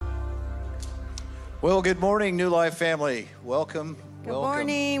Well, good morning, New Life family. Welcome. Good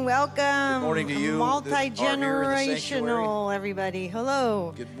morning. Welcome. Good morning to you. Multi-generational, everybody.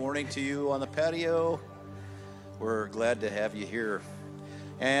 Hello. Good morning to you on the patio. We're glad to have you here.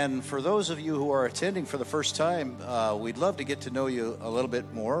 And for those of you who are attending for the first time, we'd love to get to know you a little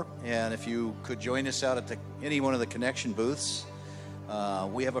bit more. And if you could join us out at any one of the connection booths,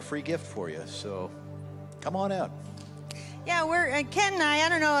 we have a free gift for you. So come on out. Yeah, we're Ken and I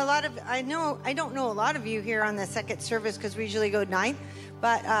don't know a lot of I don't know a lot of you here on the second service because we usually go 9,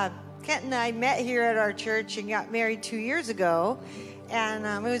 but Kent and I met here at our church and got married 2 years ago, and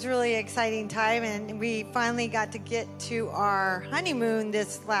it was a really exciting time, and we finally got to get to our honeymoon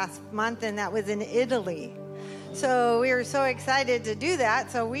this last month, and that was in Italy. So we were so excited to do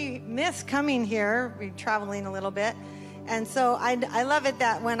that. So we miss coming here. We're traveling a little bit, and so I love it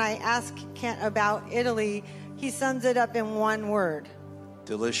that when I ask Kent about Italy, he sums it up in one word.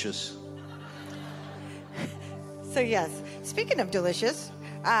 Delicious. So yes, speaking of delicious,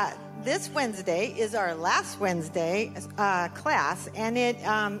 this Wednesday is our last Wednesday class, and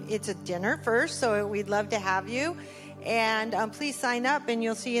it's a dinner first, so we'd love to have you. And please sign up, and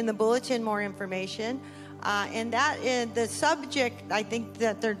you'll see in the bulletin more information. And that is the subject I think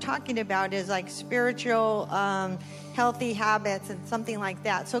that they're talking about is like spiritual healthy habits and something like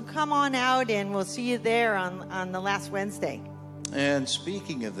that. So come on out and we'll see you there on the last Wednesday. And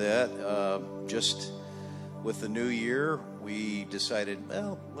speaking of that, just with the new year, we decided,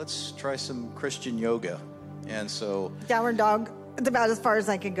 well, let's try some Christian yoga. And so... Downward dog, it's about as far as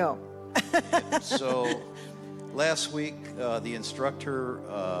I can go. So last week, the instructor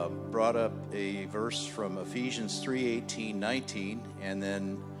brought up a verse from Ephesians 3:18-19, and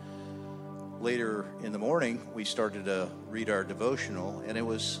then later in the morning, we started to read our devotional, and it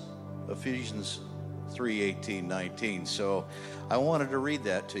was Ephesians 3:18-19. So I wanted to read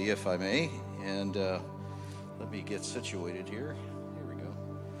that to you, if I may, and let me get situated here. Here we go.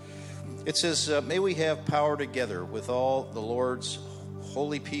 It says, may we have power together with all the Lord's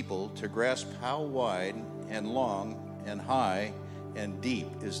holy people to grasp how wide and long and high and deep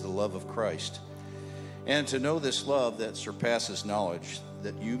is the love of Christ, and to know this love that surpasses knowledge,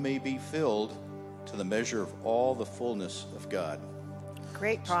 that you may be filled to the measure of all the fullness of God.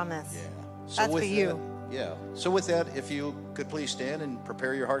 Great promise. Yeah. So that's for you. Yeah. So with that, if you could please stand and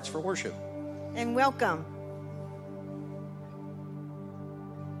prepare your hearts for worship. And welcome.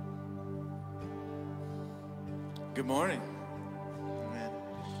 Good morning.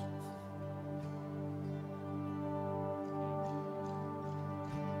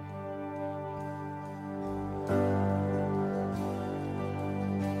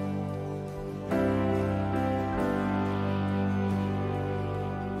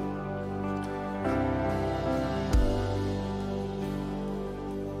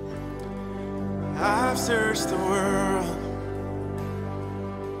 I've searched the world,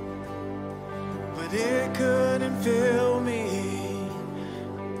 but it couldn't fill me.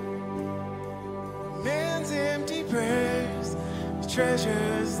 Man's empty prayers, the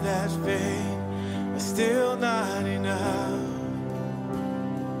treasures that fade, are still not enough.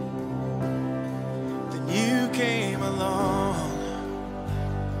 Then you came along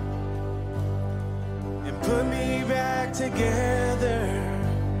and put me back together.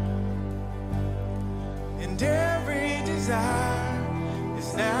 And every desire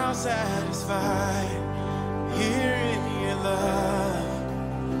is now satisfied here in your love.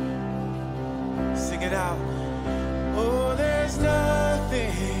 Sing it out. Oh, there's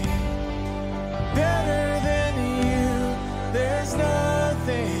nothing better than you. There's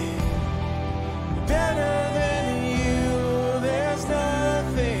nothing better than you. There's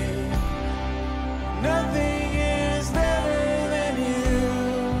nothing, nothing is better than you.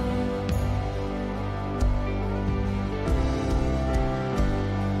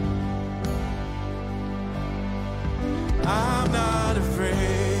 I'm not afraid.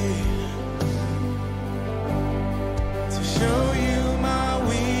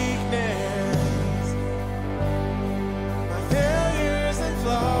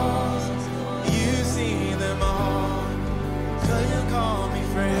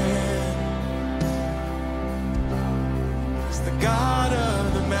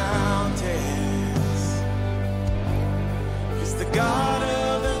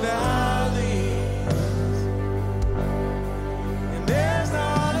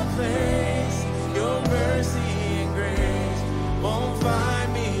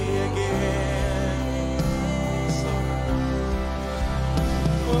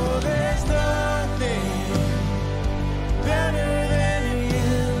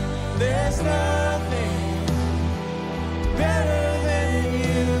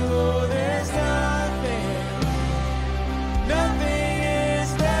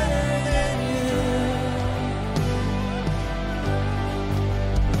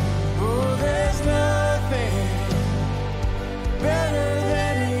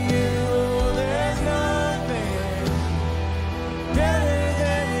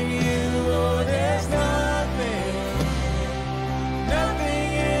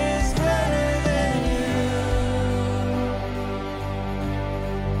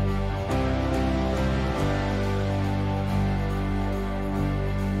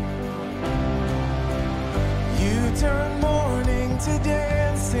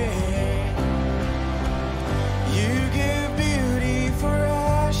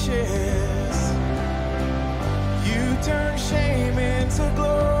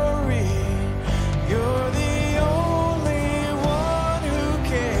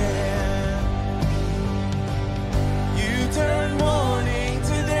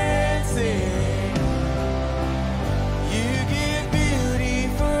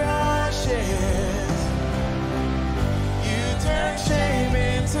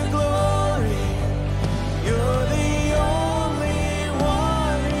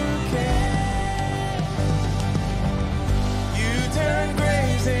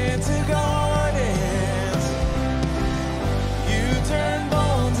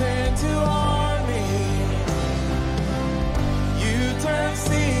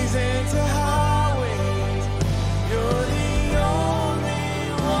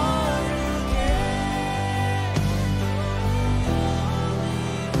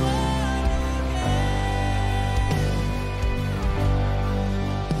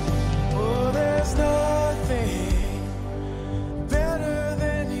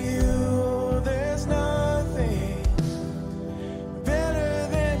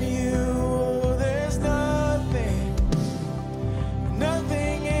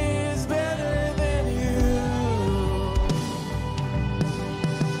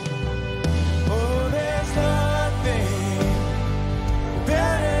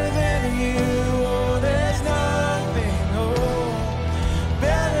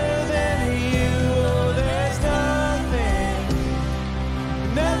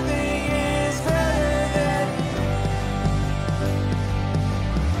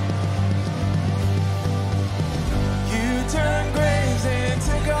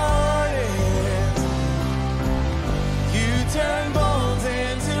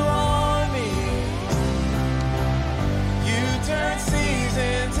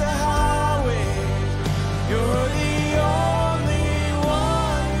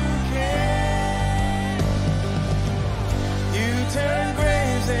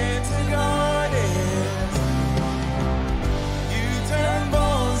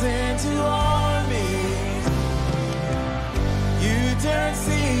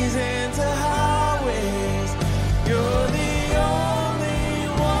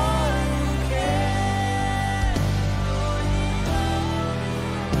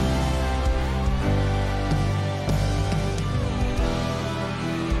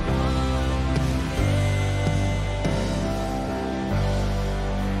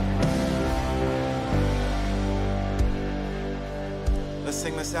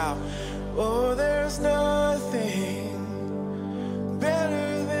 this out. Oh, there's nothing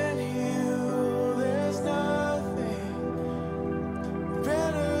better than you. There's nothing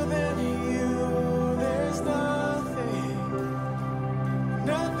better than you. There's nothing.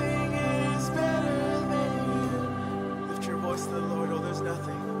 Nothing is better than you. Lift your voice to the Lord. Oh, there's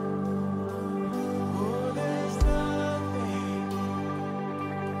nothing. Oh, there's nothing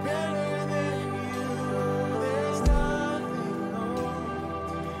better than you. There's nothing, oh,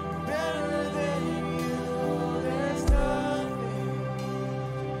 better than you. There's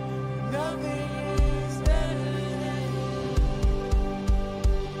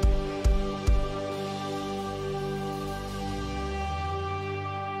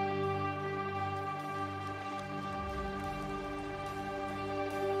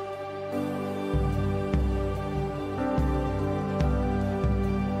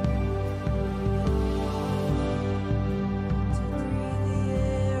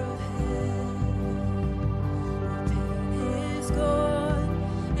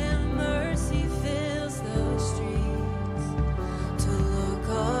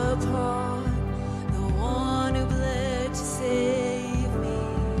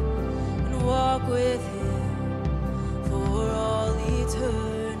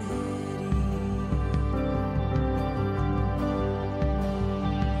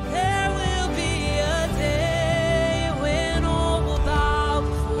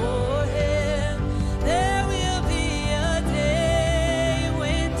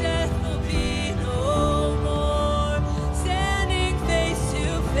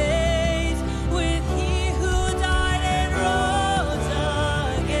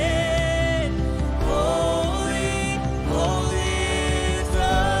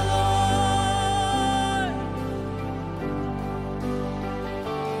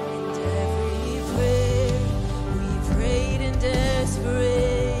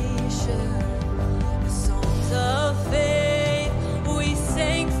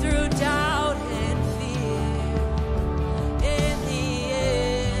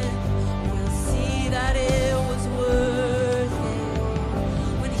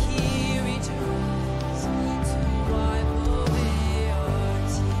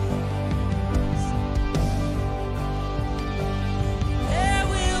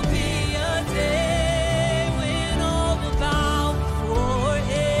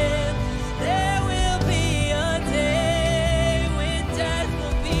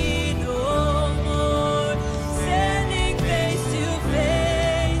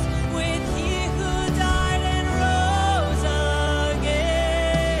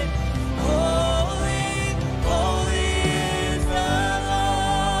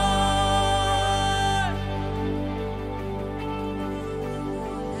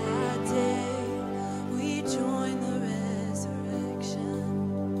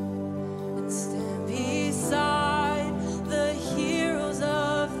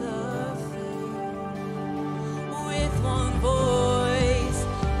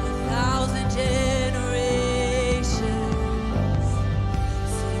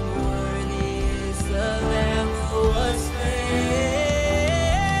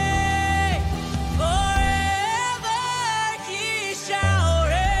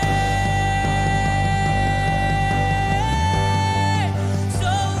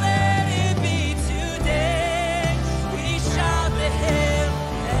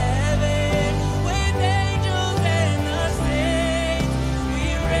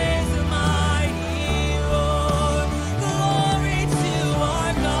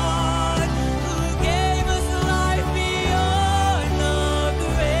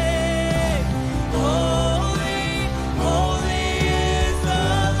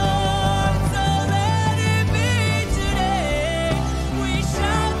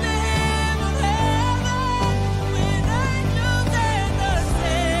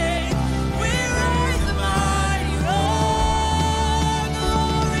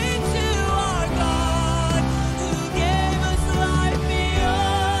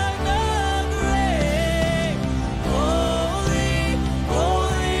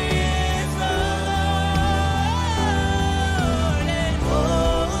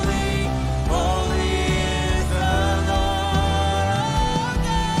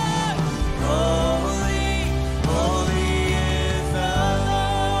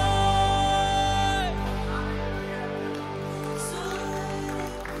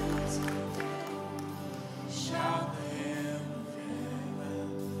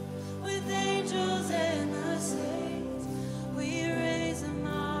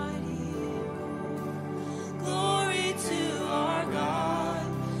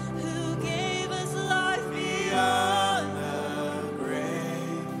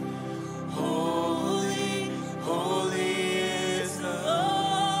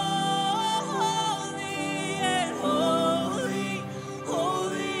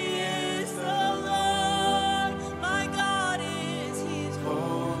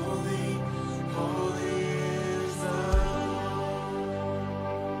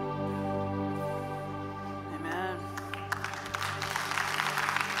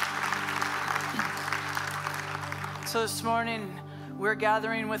So this morning, we're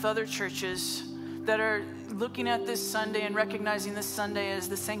gathering with other churches that are looking at this Sunday and recognizing this Sunday as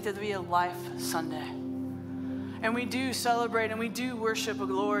the Sanctity of Life Sunday. And we do celebrate and we do worship a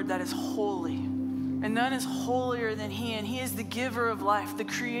Lord that is holy. And none is holier than He, and He is the giver of life, the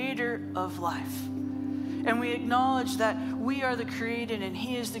creator of life. And we acknowledge that we are the created and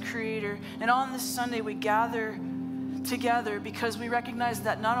He is the creator. And on this Sunday, we gather together because we recognize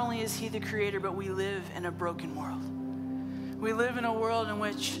that not only is He the creator, but we live in a broken world. We live in a world in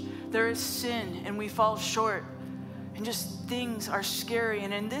which there is sin and we fall short and just things are scary.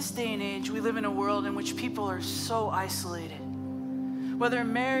 And in this day and age, we live in a world in which people are so isolated. Whether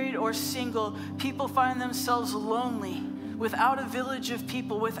married or single, people find themselves lonely, without a village of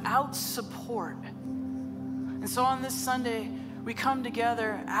people, without support. And so on this Sunday, we come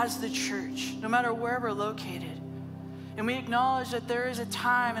together as the church, no matter where we're located. And we acknowledge that there is a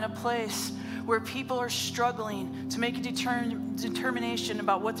time and a place where people are struggling to make a determination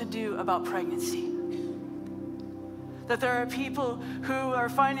about what to do about pregnancy. That there are people who are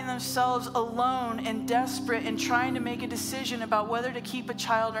finding themselves alone and desperate and trying to make a decision about whether to keep a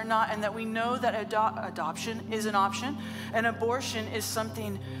child or not, and that we know that adoption is an option and abortion is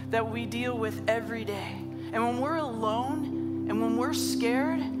something that we deal with every day. And when we're alone and when we're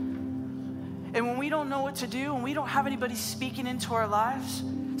scared and when we don't know what to do and we don't have anybody speaking into our lives,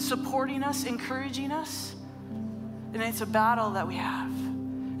 supporting us, encouraging us, then it's a battle that we have.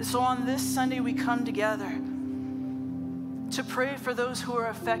 And so on this Sunday, we come together to pray for those who are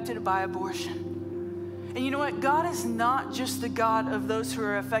affected by abortion. And you know what? God is not just the God of those who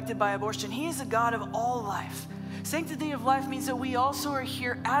are affected by abortion. He is the God of all life. Sanctity of life means that we also are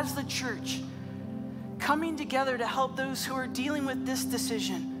here as the church, coming together to help those who are dealing with this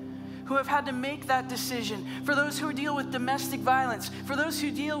decision, who have had to make that decision, for those who deal with domestic violence, for those who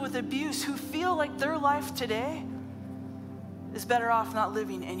deal with abuse, who feel like their life today is better off not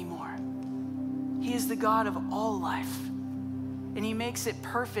living anymore. He is the God of all life. And He makes it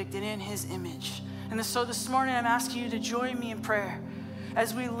perfect and in His image. And so this morning, I'm asking you to join me in prayer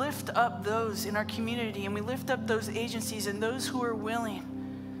as we lift up those in our community and we lift up those agencies and those who are willing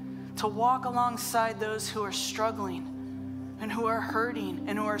to walk alongside those who are struggling and who are hurting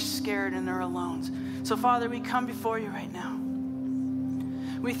and who are scared and are alone. So Father, we come before you right now.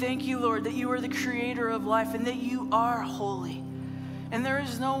 We thank you, Lord, that you are the creator of life and that you are holy. And there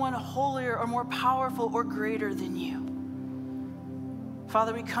is no one holier or more powerful or greater than you.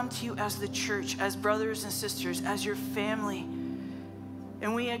 Father, we come to you as the church, as brothers and sisters, as your family.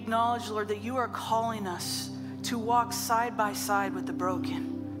 And we acknowledge, Lord, that you are calling us to walk side by side with the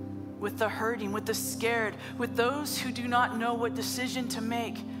broken, with the hurting, with the scared, with those who do not know what decision to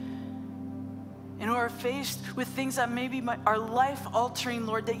make, and who are faced with things that maybe are life-altering,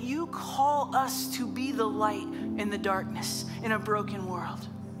 Lord, that you call us to be the light in the darkness in a broken world.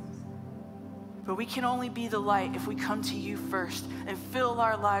 But we can only be the light if we come to you first and fill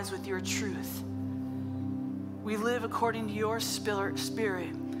our lives with your truth. We live according to your spirit.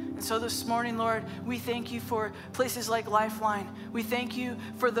 And so this morning, Lord, we thank you for places like Lifeline. We thank you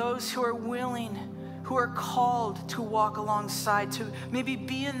for those who are willing, who are called to walk alongside, to maybe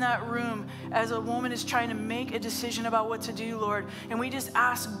be in that room as a woman is trying to make a decision about what to do, Lord. And we just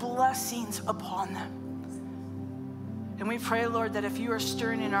ask blessings upon them. And we pray, Lord, that if you are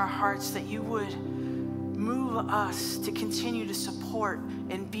stirring in our hearts, that you would move us to continue to support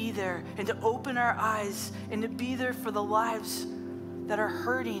and be there and to open our eyes and to be there for the lives that are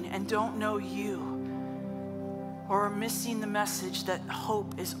hurting and don't know you or are missing the message that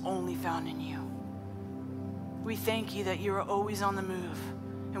hope is only found in you. We thank you that you are always on the move,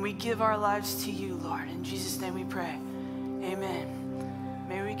 and we give our lives to you, Lord. In Jesus' name we pray. Amen.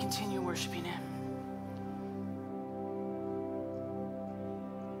 May we continue worshiping him.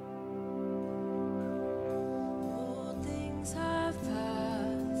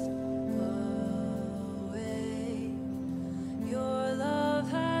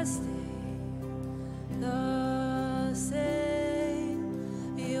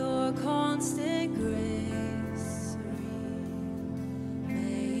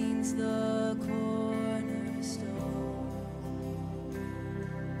 The cornerstone.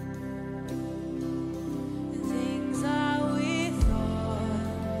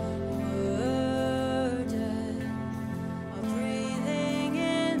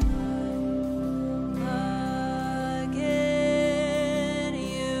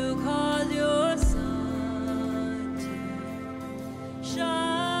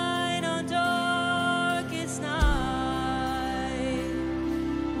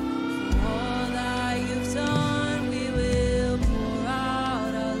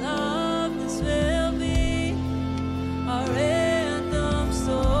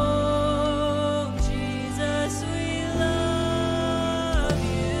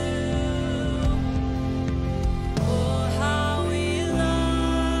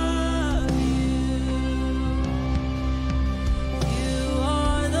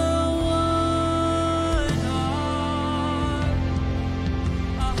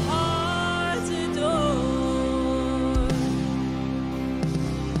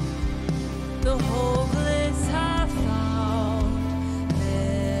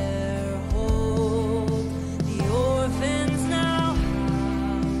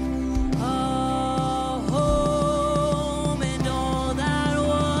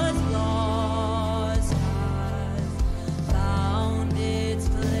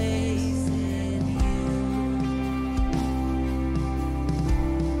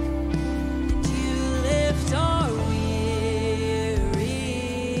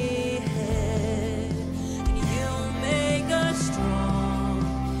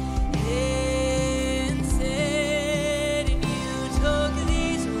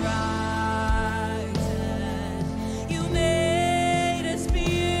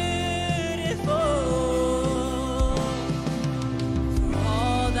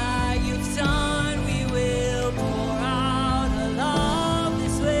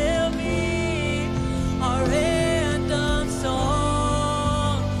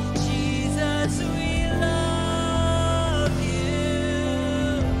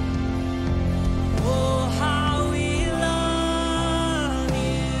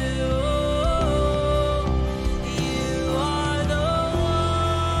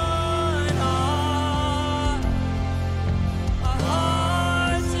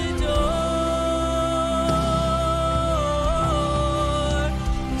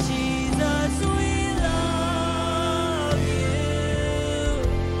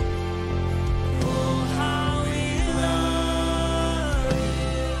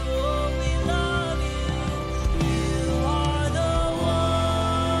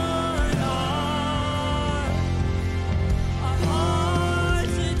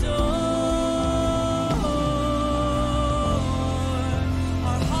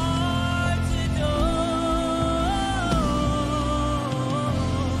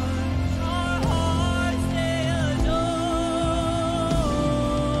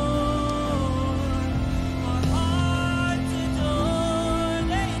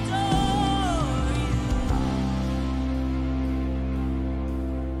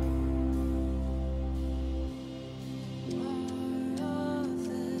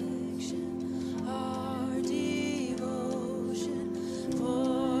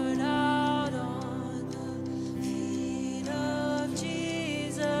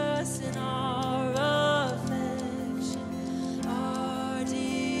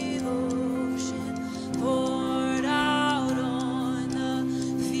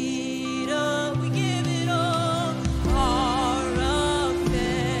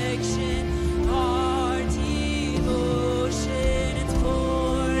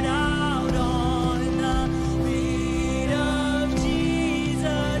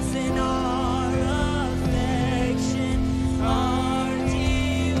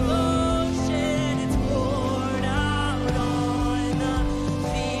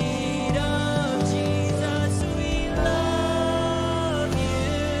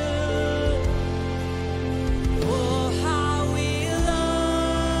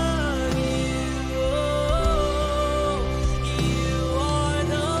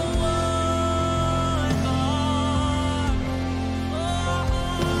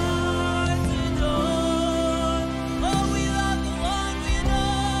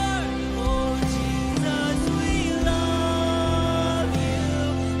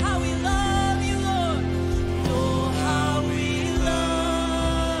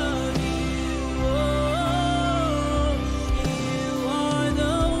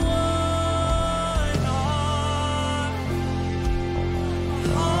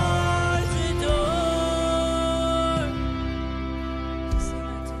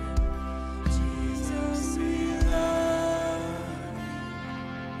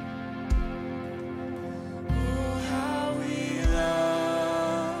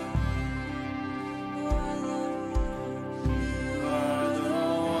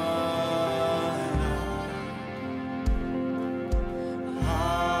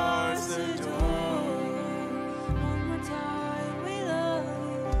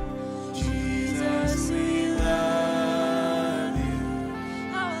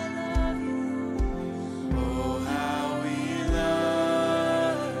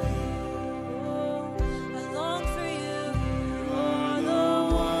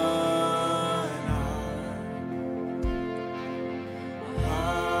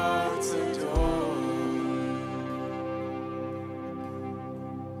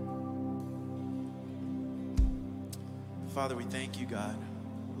 Father, we thank you, God.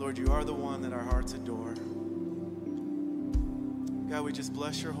 Lord, you are the one that our hearts adore. God, we just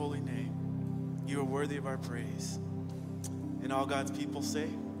bless your holy name. You are worthy of our praise. And all God's people say,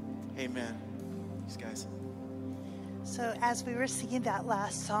 amen. Thanks, guys. So as we were singing that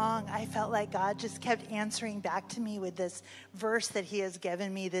last song, I felt like God just kept answering back to me with this verse that he has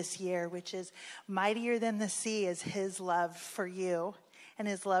given me this year, which is, mightier than the sea is his love for you and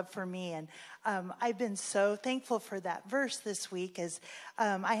his love for me. And I've been so thankful for that verse this week, as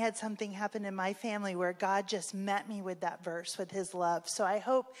I had something happen in my family where God just met me with that verse, with his love. So I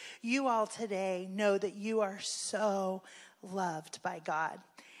hope you all today know that you are so loved by God.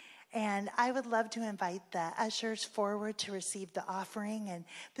 And I would love to invite the ushers forward to receive the offering. And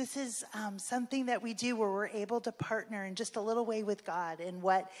this is something that we do where we're able to partner in just a little way with God in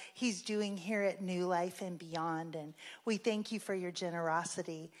what he's doing here at New Life and beyond. And we thank you for your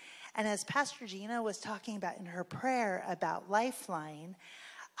generosity. And as Pastor Gina was talking about in her prayer about Lifeline,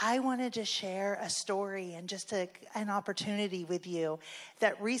 I wanted to share a story and just an opportunity with you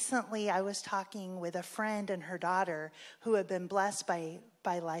that recently I was talking with a friend and her daughter who had been blessed by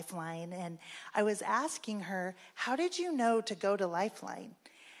Lifeline. And I was asking her, how did you know to go to Lifeline?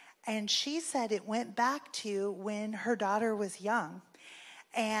 And she said it went back to when her daughter was young,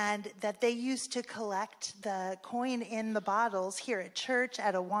 and that they used to collect the coin in the bottles here at church,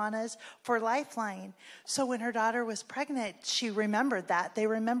 at Awana's, for Lifeline. So when her daughter was pregnant, she remembered that. They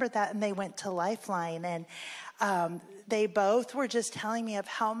remembered that, and they went to Lifeline. And they both were just telling me of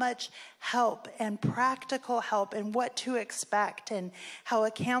how much help and practical help and what to expect, and how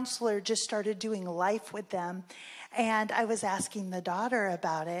a counselor just started doing life with them. And I was asking the daughter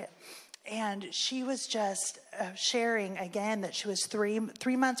about it. And she was just sharing again that she was three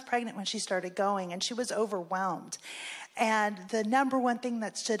months pregnant when she started going, and she was overwhelmed. And the number one thing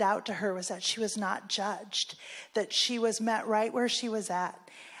that stood out to her was that she was not judged, that she was met right where she was at,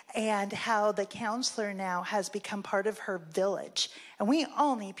 and how the counselor now has become part of her village. And we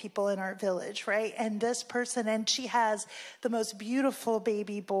all need people in our village, right? And this person, and she has the most beautiful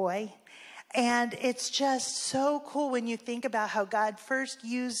baby boy. And it's just so cool when you think about how God first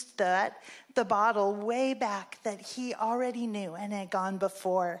used the bottle way back that he already knew and had gone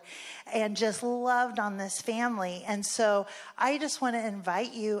before, and just loved on this family. And so I just want to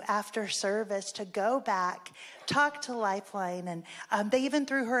invite you after service to go back, talk to Lifeline, and they even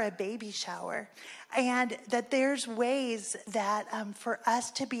threw her a baby shower. And that there's ways that for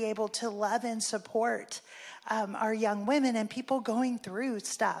us to be able to love and support our young women and people going through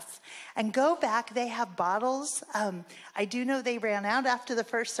stuff. And go back, they have bottles. I do know they ran out after the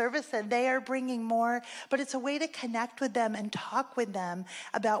first service, and they are bringing more, but it's a way to connect with them and talk with them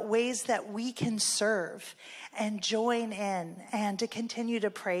about ways that we can serve and join in, and to continue to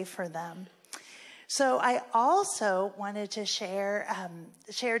pray for them. So I also wanted to share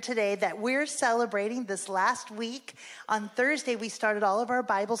today that we're celebrating this last week. On Thursday, we started all of our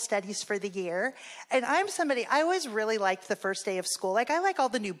Bible studies for the year. And I'm somebody, I always really liked the first day of school. Like, I like all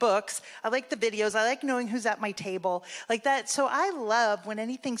the new books. I like the videos. I like knowing who's at my table, like that. So I love when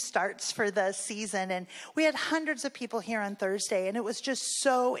anything starts for the season. And we had hundreds of people here on Thursday, and it was just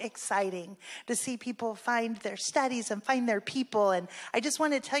so exciting to see people find their studies and find their people. And I just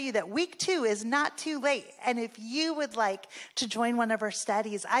want to tell you that week 2 is not too late. And if you would like to join one of our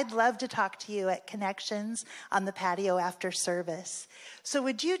studies, I'd love to talk to you at Connections on the patio after service. So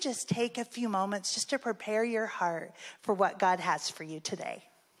would you just take a few moments just to prepare your heart for what God has for you today?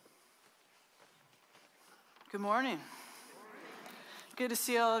 Good morning. Good to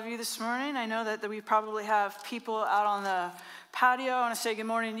see all of you this morning. I know that we probably have people out on the patio. I want to say good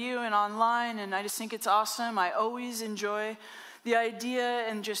morning to you, and online, and I just think it's awesome. I always enjoy the idea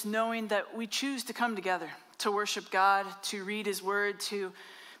and just knowing that we choose to come together to worship God, to read his word, to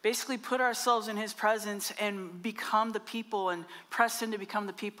basically put ourselves in his presence and become the people, and press in to become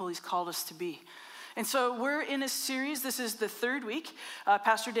the people he's called us to be. And so we're in a series. This is the 3rd week.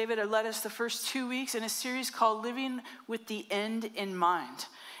 Pastor David had led us the first 2 weeks in a series called Living with the End in Mind.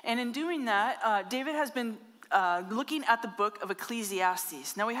 And in doing that, David has been looking at the book of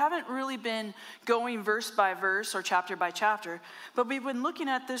Ecclesiastes. Now, we haven't really been going verse by verse or chapter by chapter, but we've been looking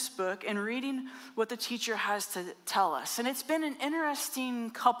at this book and reading what the teacher has to tell us. And it's been an interesting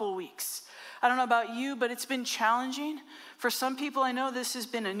couple weeks. I don't know about you, but it's been challenging. For some people, I know this has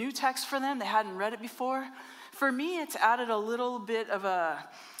been a new text for them. They hadn't read it before. For me, it's added a little bit of a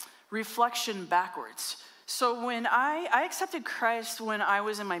reflection backwards. So when I accepted Christ when I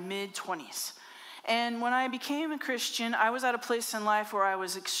was in my mid-20s. And when I became a Christian, I was at a place in life where I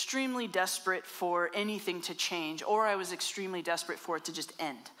was extremely desperate for anything to change, or I was extremely desperate for it to just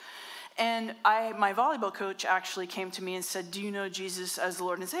end. And my volleyball coach actually came to me and said, do you know Jesus as the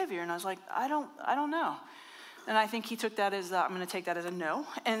Lord and Savior? And I was like, I don't know. And I think he took that as, I'm going to take that as a no.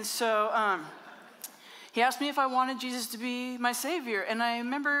 And so he asked me if I wanted Jesus to be my Savior. And I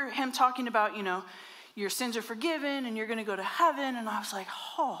remember him talking about, your sins are forgiven and you're going to go to heaven. And I was like,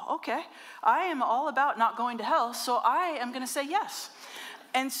 oh, okay. I am all about not going to hell, so I am going to say yes.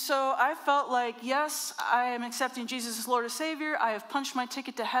 And so I felt like, yes, I am accepting Jesus as Lord and Savior. I have punched my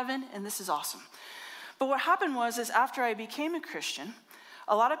ticket to heaven, and this is awesome. But what happened was after I became a Christian,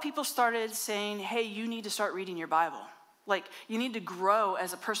 a lot of people started saying, hey, you need to start reading your Bible. Like, you need to grow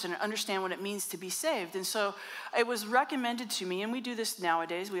as a person and understand what it means to be saved. And so it was recommended to me, and we do this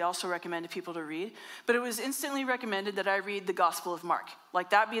nowadays. We also recommend to people to read. But it was instantly recommended that I read the Gospel of Mark.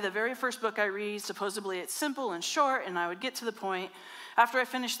 Like, that be the very first book I read. Supposedly it's simple and short, and I would get to the point. After I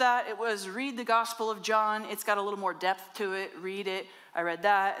finished that, it was read the Gospel of John. It's got a little more depth to it. Read it. I read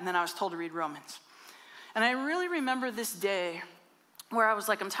that, and then I was told to read Romans. And I really remember this day where I was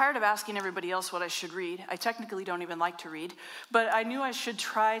like, I'm tired of asking everybody else what I should read. I technically don't even like to read, but I knew I should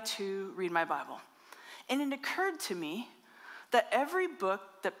try to read my Bible. And it occurred to me that every book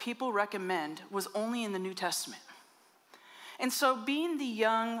that people recommend was only in the New Testament. And so being the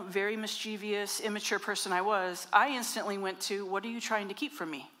young, very mischievous, immature person I was, I instantly went to, what are you trying to keep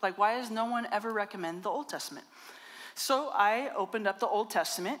from me? Like, why does no one ever recommend the Old Testament? So I opened up the Old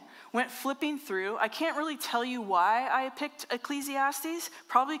Testament, went flipping through. I can't really tell you why I picked Ecclesiastes,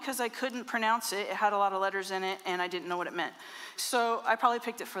 probably because I couldn't pronounce it. It had a lot of letters in it, and I didn't know what it meant. So I probably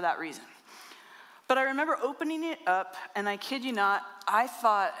picked it for that reason. But I remember opening it up, and I kid you not, I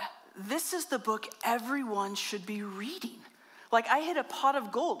thought, this is the book everyone should be reading. Like, I hit a pot of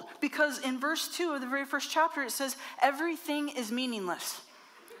gold, because in verse 2 of the very first chapter, it says, everything is meaningless.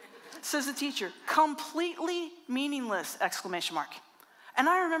 Says the teacher, completely meaningless, exclamation mark. And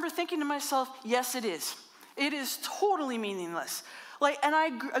I remember thinking to myself, yes, it is. It is totally meaningless. Like, and I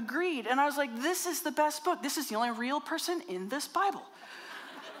agreed, and I was like, this is the best book. This is the only real person in this Bible.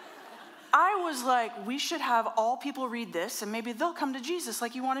 I was like, we should have all people read this, and maybe they'll come to Jesus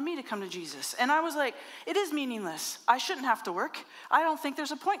like you wanted me to come to Jesus. And I was like, it is meaningless. I shouldn't have to work. I don't think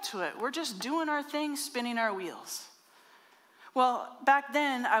there's a point to it. We're just doing our thing, spinning our wheels. Well, back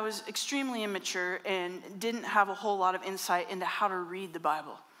then, I was extremely immature and didn't have a whole lot of insight into how to read the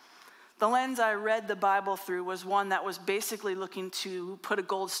Bible. The lens I read the Bible through was one that was basically looking to put a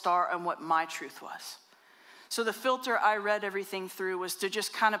gold star on what my truth was. So the filter I read everything through was to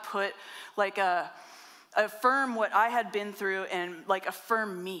just kind of put, like, affirm what I had been through and, like,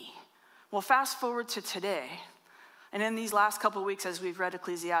 affirm me. Well, fast forward to today. And in these last couple of weeks, as we've read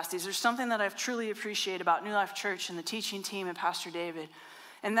Ecclesiastes, there's something that I've truly appreciated about New Life Church and the teaching team and Pastor David.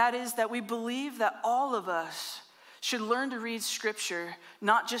 And that is that we believe that all of us should learn to read Scripture,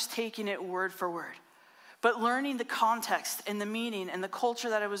 not just taking it word for word, but learning the context and the meaning and the culture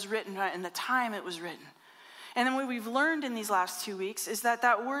that it was written and the time it was written. And then what we've learned in these last 2 weeks is that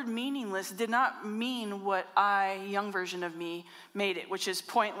that word meaningless did not mean what young version of me, made it, which is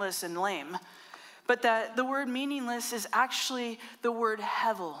pointless and lame. But that the word meaningless is actually the word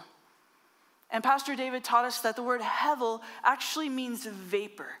hevel. And Pastor David taught us that the word hevel actually means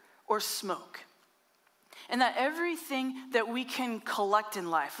vapor or smoke. And that everything that we can collect in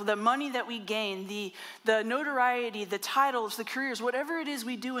life, the money that we gain, the notoriety, the titles, the careers, whatever it is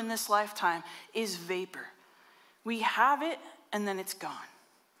we do in this lifetime is vapor. We have it, and then it's gone.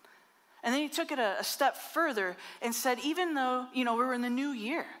 And then he took it a step further and said, even though, we're in the new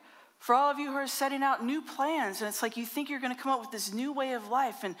year, for all of you who are setting out new plans, and it's like you think you're going to come up with this new way of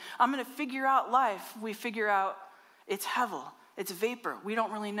life, and I'm going to figure out life, we figure out it's hevel, it's vapor. We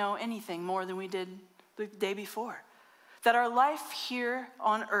don't really know anything more than we did the day before. That our life here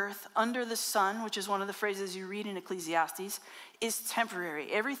on earth, under the sun, which is one of the phrases you read in Ecclesiastes, is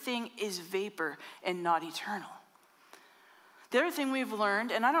temporary. Everything is vapor and not eternal. The other thing we've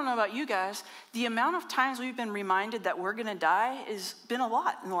learned, and I don't know about you guys, the amount of times we've been reminded that we're going to die has been a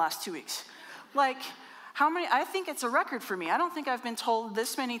lot in the last 2 weeks. Like, how many? I think it's a record for me. I don't think I've been told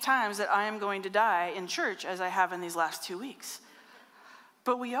this many times that I am going to die in church as I have in these last 2 weeks.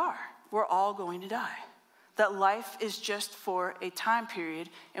 But we are. We're all going to die. That life is just for a time period,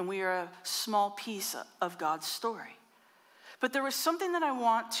 and we are a small piece of God's story. But there was something that I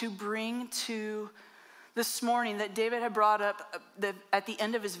want to bring to this morning that David had brought up at the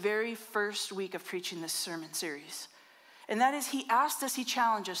end of his very first week of preaching this sermon series. And that is, he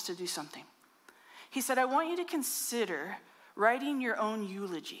challenged us to do something. He said, I want you to consider writing your own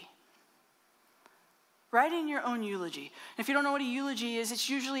eulogy. Writing your own eulogy. And if you don't know what a eulogy is, it's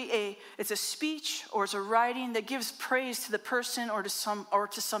usually it's a speech or it's a writing that gives praise to the person or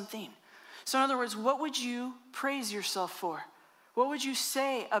to something. So in other words, what would you praise yourself for? What would you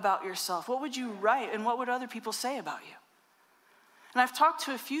say about yourself? What would you write, and what would other people say about you? And I've talked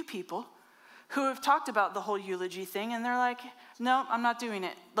to a few people who have talked about the whole eulogy thing, and they're like, no, I'm not doing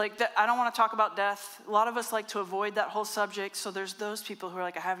it. Like, I don't want to talk about death. A lot of us like to avoid that whole subject, so there's those people who are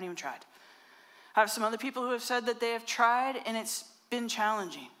like, I haven't even tried. I have some other people who have said that they have tried, and it's been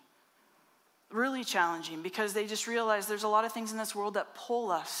challenging. Really challenging, because they just realize there's a lot of things in this world that pull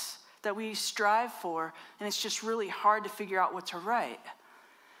us, that we strive for, and it's just really hard to figure out what to write.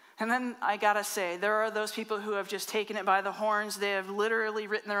 And then I gotta say, there are those people who have just taken it by the horns. They have literally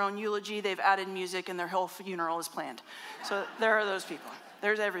written their own eulogy. They've added music, and their whole funeral is planned. So there are those people.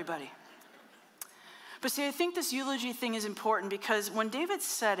 There's everybody. But see, I think this eulogy thing is important because when David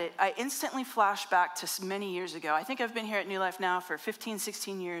said it, I instantly flashed back to many years ago. I think I've been here at New Life now for 15,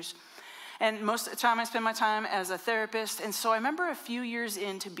 16 years. And most of the time I spend my time as a therapist. And so I remember a few years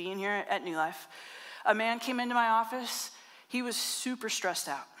into being here at New Life, a man came into my office. He was super stressed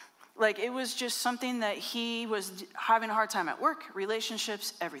out. Like, it was just something that he was having a hard time at work,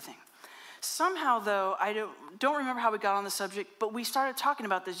 relationships, everything. Somehow, though, I don't remember how we got on the subject, but we started talking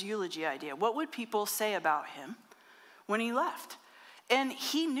about this eulogy idea. What would people say about him when he left? And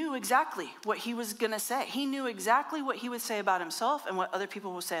he knew exactly what he was going to say. He knew exactly what he would say about himself and what other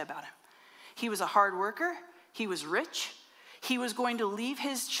people would say about him. He was a hard worker. He was rich. He was going to leave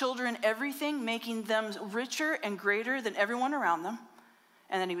his children everything, making them richer and greater than everyone around them.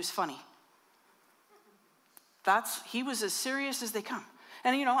 And then he was funny. He was as serious as they come.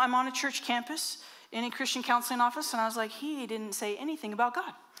 And I'm on a church campus in a Christian counseling office, and I was like, he didn't say anything about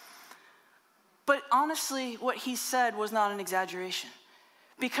God. But honestly, what he said was not an exaggeration.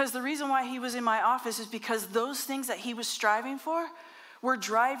 Because the reason why he was in my office is because those things that he was striving for were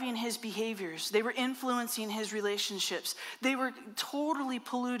driving his behaviors. They were influencing his relationships. They were totally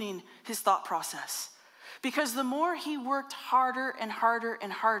polluting his thought process. Because the more he worked harder and harder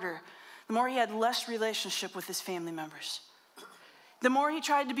and harder, the more he had less relationship with his family members. The more he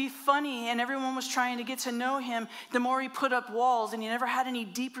tried to be funny and everyone was trying to get to know him, the more he put up walls and he never had any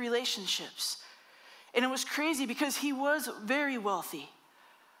deep relationships. And it was crazy because he was very wealthy,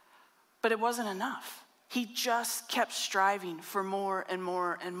 but it wasn't enough. He just kept striving for more and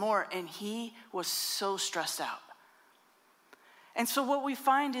more and more, and he was so stressed out. And so what we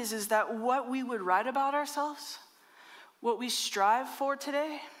find is that what we would write about ourselves, what we strive for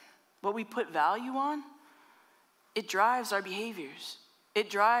today, what we put value on, it drives our behaviors. It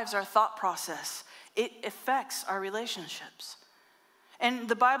drives our thought process. It affects our relationships. And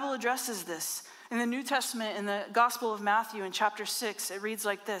the Bible addresses this. In the New Testament, in the Gospel of Matthew, in chapter 6, it reads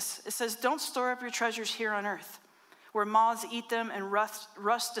like this. It says, "Don't store up your treasures here on earth, where moths eat them and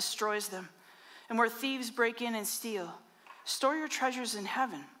rust destroys them, and where thieves break in and steal. Store your treasures in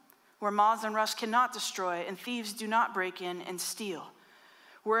heaven, where moths and rust cannot destroy, and thieves do not break in and steal.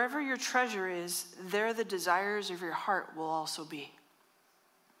 Wherever your treasure is, there the desires of your heart will also be."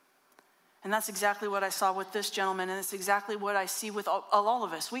 And that's exactly what I saw with this gentleman, and it's exactly what I see with all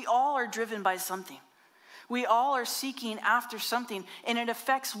of us. We all are driven by something. We all are seeking after something, and it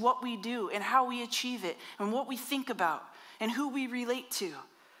affects what we do and how we achieve it and what we think about and who we relate to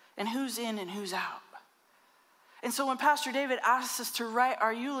and who's in and who's out. And so when Pastor David asks us to write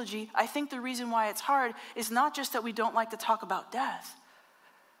our eulogy, I think the reason why it's hard is not just that we don't like to talk about death,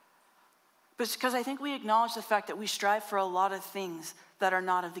 but it's because I think we acknowledge the fact that we strive for a lot of things that are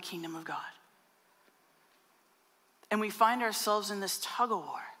not of the kingdom of God. And we find ourselves in this tug of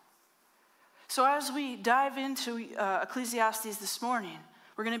war. So as we dive into Ecclesiastes this morning,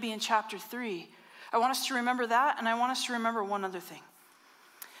 we're going to be in chapter 3. I want us to remember that, and I want us to remember one other thing.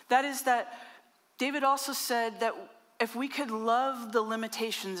 That is that David also said that if we could love the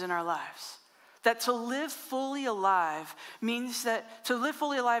limitations in our lives, that to live fully alive means that, to live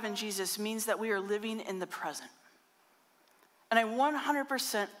fully alive in Jesus means that we are living in the present. And I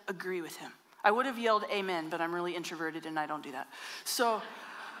 100% agree with him. I would have yelled amen, but I'm really introverted and I don't do that. So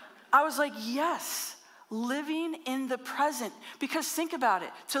I was like, yes, living in the present. Because think about it.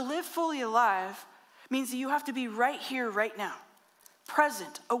 To live fully alive means that you have to be right here, right now.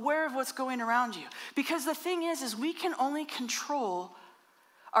 Present, aware of what's going around you. Because the thing is we can only control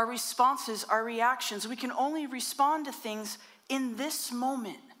our responses, our reactions. We can only respond to things in this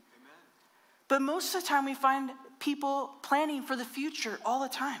moment. Amen. But most of the time we find people planning for the future all the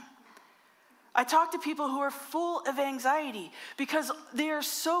time. I talk to people who are full of anxiety because they are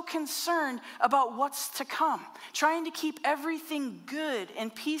so concerned about what's to come, trying to keep everything good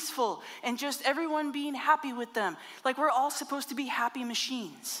and peaceful and just everyone being happy with them. Like we're all supposed to be happy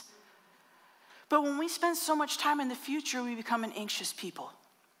machines. But when we spend so much time in the future, we become an anxious people.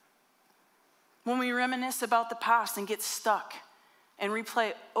 When we reminisce about the past and get stuck and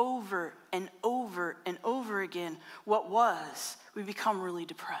replay over and over and over again what was, we become really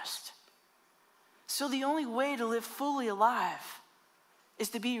depressed. So the only way to live fully alive is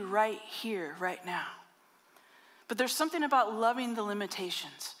to be right here, right now. But there's something about loving the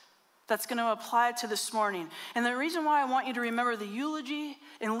limitations that's going to apply to this morning. And the reason why I want you to remember the eulogy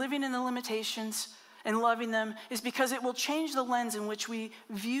and living in the limitations and loving them is because it will change the lens in which we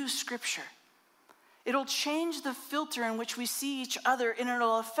view Scripture. It'll change the filter in which we see each other, and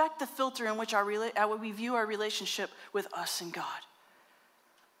it'll affect the filter in which we view our relationship with us and God.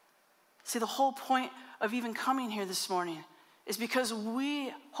 See, the whole point of even coming here this morning is because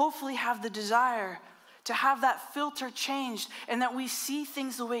we hopefully have the desire to have that filter changed, and that we see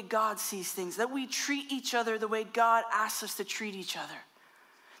things the way God sees things, that we treat each other the way God asks us to treat each other,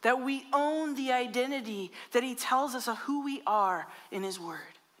 that we own the identity that he tells us of who we are in his word.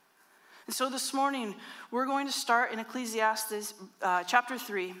 And so this morning, we're going to start in Ecclesiastes chapter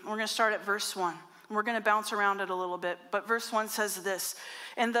 3. We're going to start at verse 1. And we're going to bounce around it a little bit. But verse 1 says this,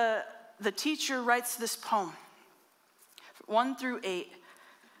 and the teacher writes this poem, 1 through 8.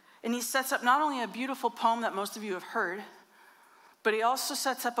 And he sets up not only a beautiful poem that most of you have heard, but he also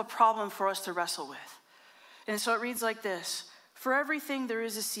sets up a problem for us to wrestle with. And so it reads like this: for everything there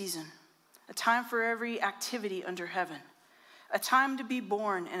is a season, a time for every activity under heaven, a time to be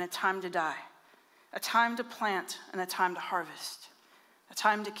born and a time to die, a time to plant and a time to harvest, a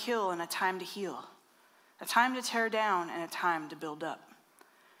time to kill and a time to heal, a time to tear down and a time to build up,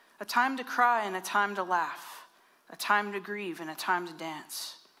 a time to cry and a time to laugh, a time to grieve and a time to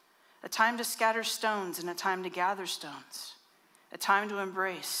dance, a time to scatter stones and a time to gather stones, a time to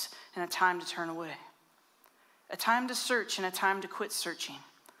embrace and a time to turn away, a time to search and a time to quit searching,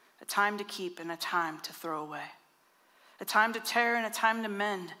 a time to keep and a time to throw away, a time to tear and a time to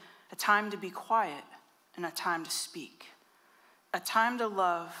mend, a time to be quiet and a time to speak, a time to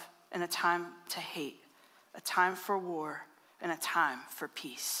love and a time to hate, a time for war and a time for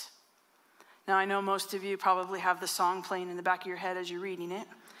peace. Now, I know most of you probably have the song playing in the back of your head as you're reading it.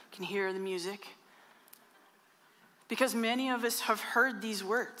 You can hear the music. Because many of us have heard these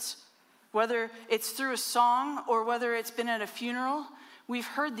words. Whether it's through a song or whether it's been at a funeral, we've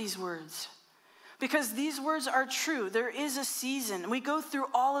heard these words. Because these words are true. There is a season. We go through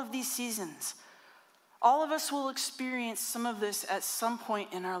all of these seasons. All of us will experience some of this at some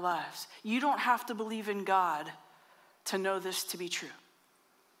point in our lives. You don't have to believe in God to know this to be true.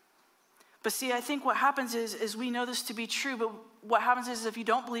 But see, I think what happens is we know this to be true, but what happens is if you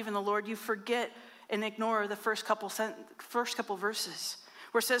don't believe in the Lord, you forget and ignore the first couple verses,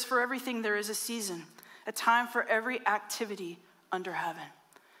 where it says, for everything there is a season, a time for every activity under heaven.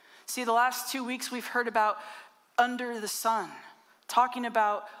 See, the last 2 weeks we've heard about under the sun, talking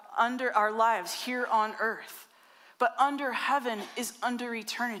about under our lives here on earth. But under heaven is under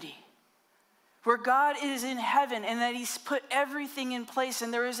eternity, where God is in heaven and that he's put everything in place,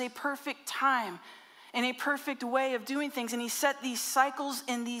 and there is a perfect time and a perfect way of doing things, and he set these cycles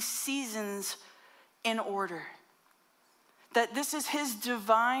and these seasons in order. That this is his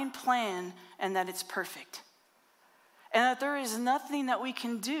divine plan and that it's perfect. And that there is nothing that we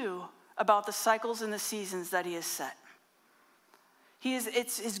can do about the cycles and the seasons that he has set.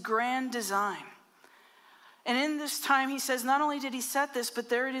 It's his grand design. And in this time, he says, not only did he set this, but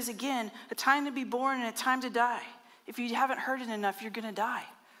there it is again, a time to be born and a time to die. If you haven't heard it enough, you're going to die.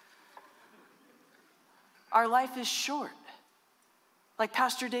 Our life is short. Like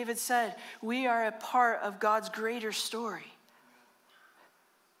Pastor David said, we are a part of God's greater story.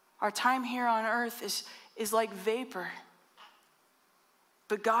 Our time here on earth is like vapor,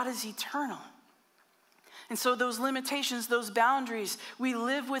 but God is eternal. And so those limitations, those boundaries, we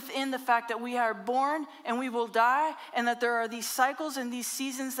live within the fact that we are born and we will die, and that there are these cycles and these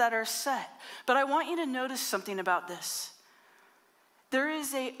seasons that are set. But I want you to notice something about this. There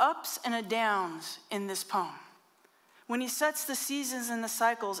is a ups and a downs in this poem. When he sets the seasons and the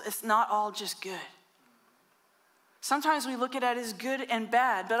cycles, it's not all just good. Sometimes we look at it as good and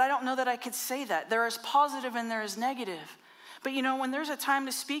bad, but I don't know that I could say that. There is positive and there is negative. But you know, when there's a time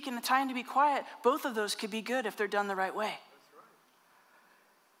to speak and a time to be quiet, both of those could be good if they're done the right way. That's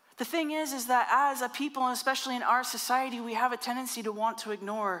right. The thing is that as a people, and especially in our society, we have a tendency to want to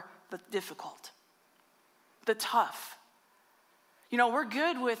ignore the difficult, the tough. You know, we're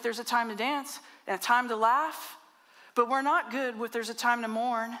good with there's a time to dance and a time to laugh, but we're not good with there's a time to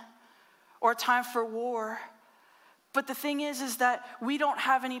mourn or a time for war. But the thing is that we don't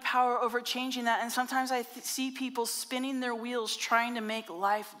have any power over changing that. And sometimes I see people spinning their wheels trying to make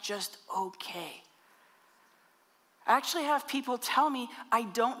life just okay. I actually have people tell me I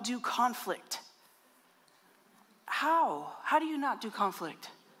don't do conflict. how? How do you not do conflict?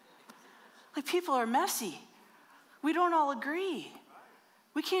 Like, people are messy. We don't all agree.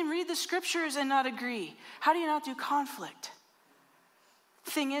 We can't read the scriptures and not agree. How do you not do conflict?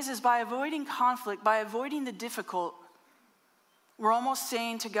 The thing is by avoiding conflict, by avoiding the difficult, we're almost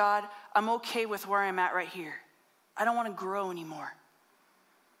saying to God, I'm okay with where I'm at right here. I don't want to grow anymore.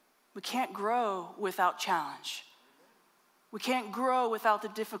 We can't grow without challenge. We can't grow without the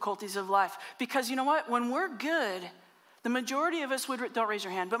difficulties of life. Because you know what? When we're good, the majority of us would, don't raise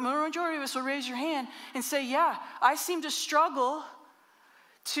your hand, but the majority of us would raise your hand and say, yeah, I seem to struggle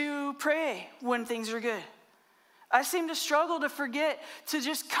to pray when things are good. I seem to struggle to forget to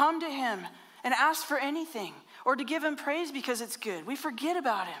just come to him and ask for anything or to give him praise because it's good. We forget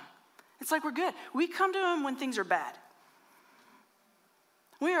about him. It's like we're good. We come to him when things are bad.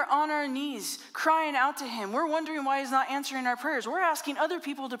 We are on our knees crying out to him. We're wondering why he's not answering our prayers. We're asking other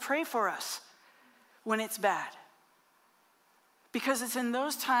people to pray for us when it's bad. Because it's in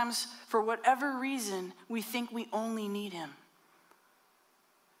those times, for whatever reason, we think we only need him.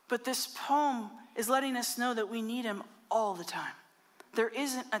 But this poem is letting us know that we need him all the time. There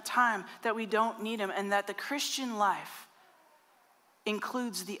isn't a time that we don't need him, and that the Christian life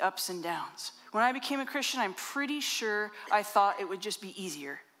includes the ups and downs. When I became a Christian, I'm pretty sure I thought it would just be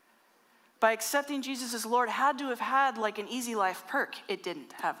easier. By accepting Jesus as Lord, had to have had like an easy life perk. It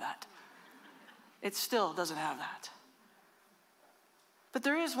didn't have that. It still doesn't have that. But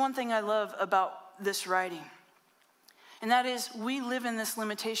there is one thing I love about this writing, and that is we live in this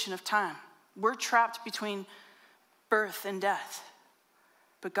limitation of time. We're trapped between birth and death,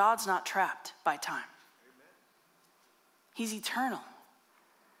 but God's not trapped by time. He's eternal.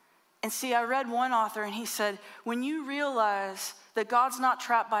 And see, I read one author and he said, when you realize that God's not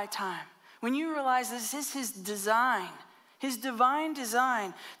trapped by time, when you realize this is his design, his divine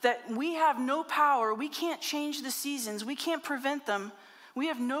design, that we have no power, we can't change the seasons, we can't prevent them, we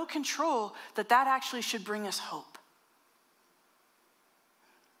have no control, that actually should bring us hope.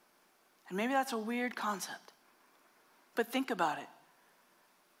 And maybe that's a weird concept, but think about it.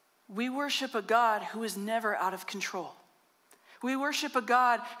 We worship a God who is never out of control. We worship a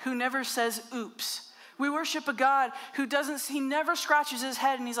God who never says, oops. We worship a God who he never scratches his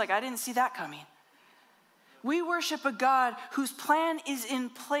head and he's like, I didn't see that coming. We worship a God whose plan is in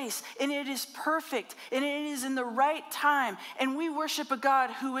place and it is perfect and it is in the right time. And we worship a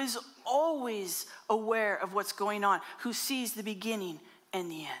God who is always aware of what's going on, who sees the beginning and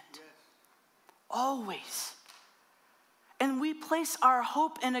the end. Always. And we place our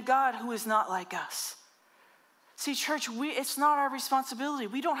hope in a God who is not like us. See, church, it's not our responsibility.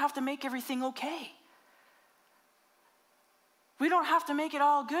 We don't have to make everything okay. We don't have to make it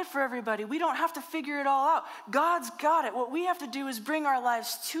all good for everybody. We don't have to figure it all out. God's got it. What we have to do is bring our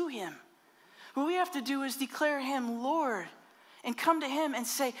lives to him. What we have to do is declare him Lord and come to him and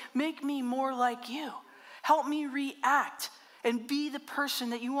say, make me more like you. Help me react and be the person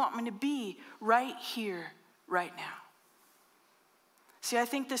that you want me to be right here, right now. See, I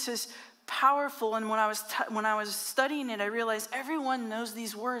think this is powerful, and when I was studying it, I realized everyone knows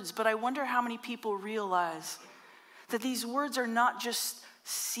these words, but I wonder how many people realize that these words are not just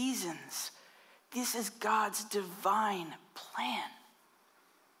seasons. This is God's divine plan,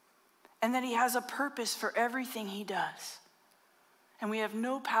 and that he has a purpose for everything he does, and we have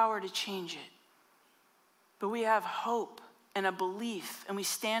no power to change it, but we have hope and a belief, and we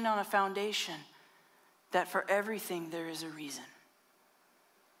stand on a foundation that for everything there is a reason.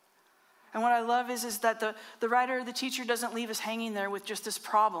 And what I love is that the writer, the teacher doesn't leave us hanging there with just this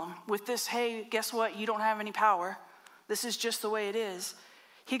problem, with this, hey, guess what? You don't have any power. This is just the way it is.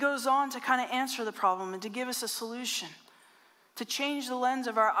 He goes on to kind of answer the problem and to give us a solution, to change the lens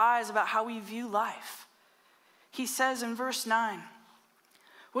of our eyes about how we view life. He says in verse 9,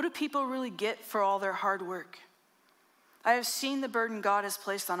 what do people really get for all their hard work? I have seen the burden God has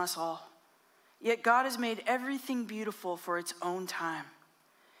placed on us all. Yet God has made everything beautiful for its own time.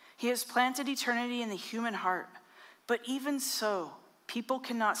 He has planted eternity in the human heart, but even so, people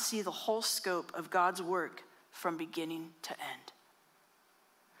cannot see the whole scope of God's work from beginning to end.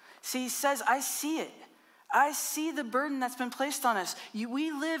 See, he says, I see it. I see the burden that's been placed on us.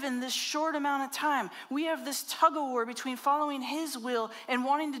 We live in this short amount of time. We have this tug of war between following his will and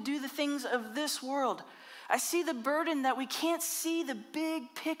wanting to do the things of this world. I see the burden that we can't see the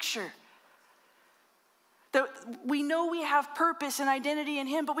big picture. That we know we have purpose and identity in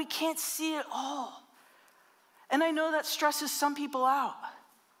him, but we can't see it all. And I know that stresses some people out.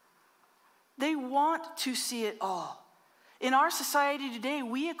 They want to see it all. In our society today,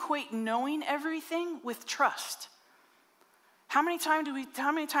 we equate knowing everything with trust. How many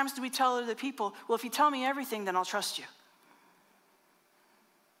times do we tell other people, well, if you tell me everything, then I'll trust you?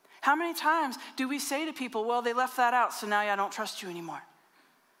 How many times do we say to people, well, they left that out, so now I don't trust you anymore?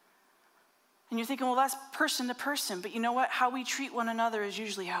 And you're thinking, well, that's person to person. But you know what? How we treat one another is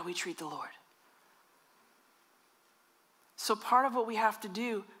usually how we treat the Lord. So part of what we have to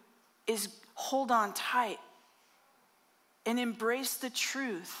do is hold on tight and embrace the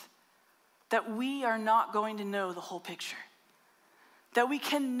truth that we are not going to know the whole picture, that we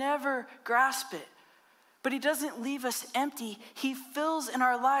can never grasp it. But he doesn't leave us empty. He fills in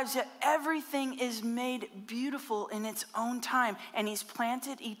our lives that everything is made beautiful in its own time, and he's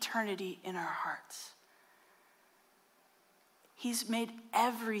planted eternity in our hearts. He's made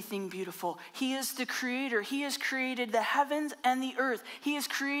everything beautiful. He is the creator. He has created the heavens and the earth. He has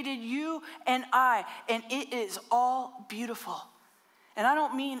created you and I, and it is all beautiful. And I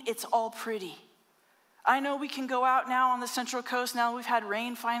don't mean it's all pretty. I know we can go out now on the Central Coast, now we've had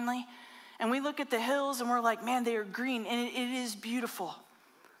rain finally, and we look at the hills and we're like, man, they are green, and it is beautiful.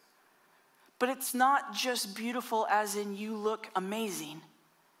 But it's not just beautiful as in you look amazing.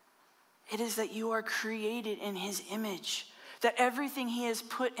 It is that you are created in his image, that everything he has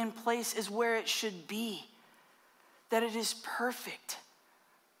put in place is where it should be, that it is perfect.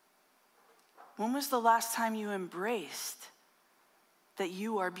 When was the last time you embraced that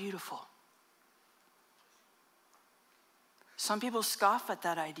you are beautiful? Some people scoff at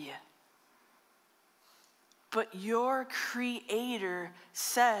that idea. But your creator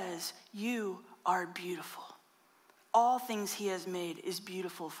says you are beautiful. All things he has made is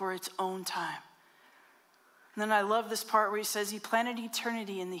beautiful for its own time. And then I love this part where he says he planted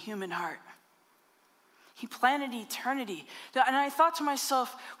eternity in the human heart. He planted eternity. And I thought to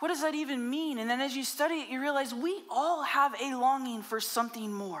myself, what does that even mean? And then as you study it, you realize we all have a longing for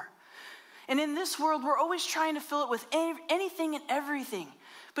something more. And in this world, we're always trying to fill it with anything and everything.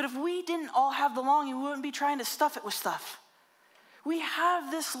 But if we didn't all have the longing, we wouldn't be trying to stuff it with stuff. We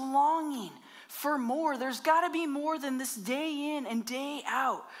have this longing for more. There's got to be more than this day in and day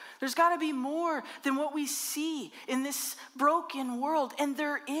out. There's got to be more than what we see in this broken world. And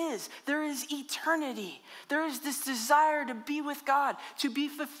there is. There is eternity. There is this desire to be with God, to be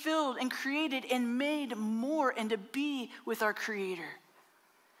fulfilled and created and made more, and to be with our Creator.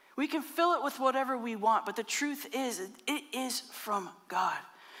 We can fill it with whatever we want, but the truth is, it is from God.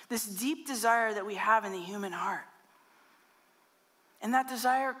 This deep desire that we have in the human heart. And that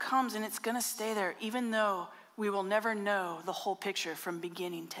desire comes and it's going to stay there, even though we will never know the whole picture from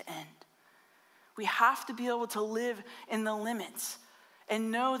beginning to end. We have to be able to live in the limits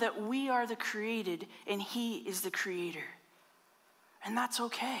and know that we are the created and he is the creator. And that's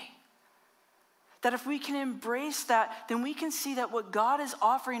okay. That if we can embrace that, then we can see that what God is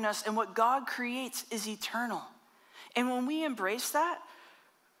offering us and what God creates is eternal. And when we embrace that,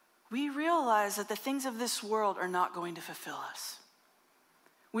 we realize that the things of this world are not going to fulfill us.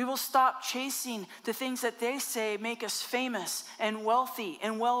 We will stop chasing the things that they say make us famous and wealthy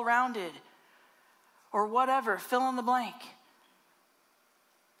and well-rounded or whatever, fill in the blank.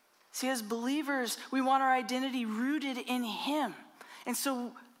 See, as believers, we want our identity rooted in him. And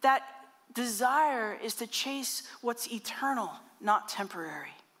so that desire is to chase what's eternal, not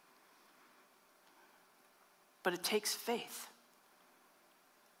temporary. But it takes faith.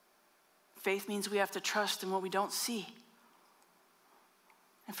 Faith means we have to trust in what we don't see.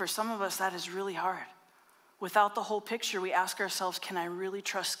 And for some of us, that is really hard. Without the whole picture, we ask ourselves, can I really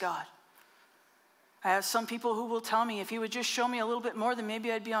trust God? I have some people who will tell me, if he would just show me a little bit more, then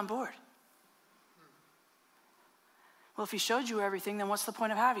maybe I'd be on board. Well, if he showed you everything, then what's the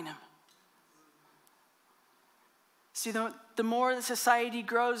point of having him? See, the more the society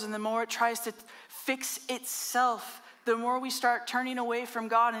grows and the more it tries to fix itself, the more we start turning away from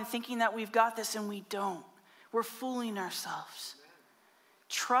God and thinking that we've got this, and we don't. We're fooling ourselves.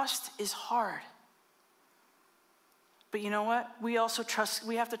 Trust is hard. But you know what? We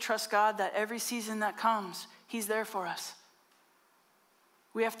have to trust God that every season that comes, he's there for us.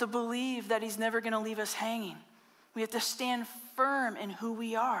 We have to believe that he's never going to leave us hanging. We have to stand firm in who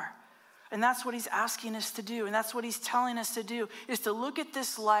we are. And that's what he's asking us to do. And that's what he's telling us to do, is to look at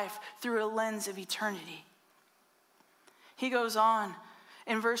this life through a lens of eternity. He goes on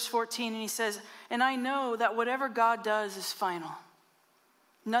in verse 14 and he says, and I know that whatever God does is final.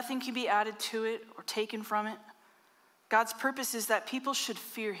 Nothing can be added to it or taken from it. God's purpose is that people should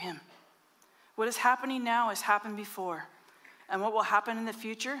fear him. What is happening now has happened before. And what will happen in the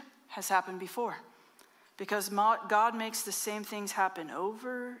future has happened before. Because God makes the same things happen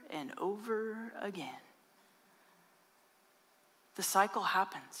over and over again. The cycle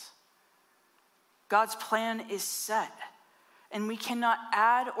happens. God's plan is set. And we cannot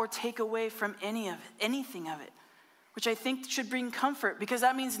add or take away from anything of it, which I think should bring comfort, because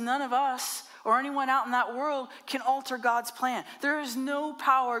that means none of us or anyone out in that world can alter God's plan. There is no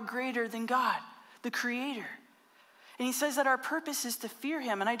power greater than God, the Creator. And he says that our purpose is to fear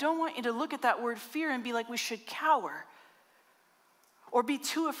him. And I don't want you to look at that word fear and be like we should cower or be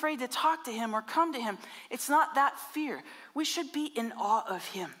too afraid to talk to him or come to him. It's not that fear. We should be in awe of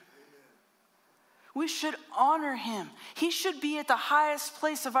him. We should honor him. He should be at the highest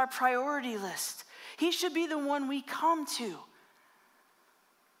place of our priority list. He should be the one we come to,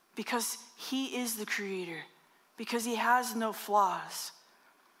 because he is the Creator, because he has no flaws,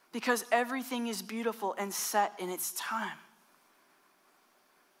 because everything is beautiful and set in its time.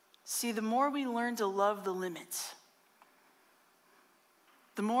 See, the more we learn to love the limits,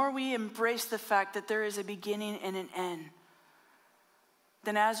 the more we embrace the fact that there is a beginning and an end,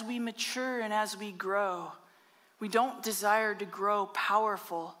 then as we mature and as we grow, we don't desire to grow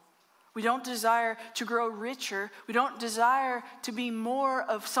powerful. We don't desire to grow richer. We don't desire to be more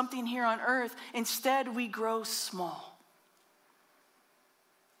of something here on earth. Instead, we grow small.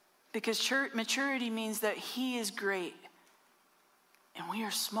 Because maturity means that he is great and we are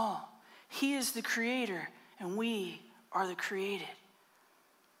small. He is the Creator and we are the created.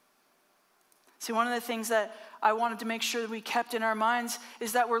 See, one of the things that I wanted to make sure that we kept in our minds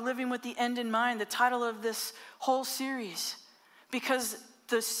is that we're living with the end in mind, the title of this whole series. Because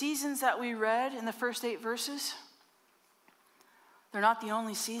the seasons that we read in the first 8 verses, they're not the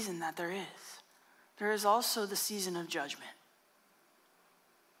only season that there is. There is also the season of judgment.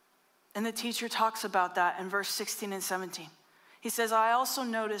 And the teacher talks about that in verse 16 and 17. He says, I also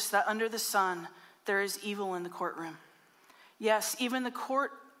noticed that under the sun there is evil in the courtroom. Yes, even the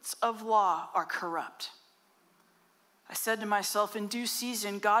courts of law are corrupt. I said to myself, in due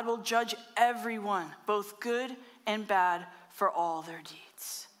season, God will judge everyone, both good and bad, for all their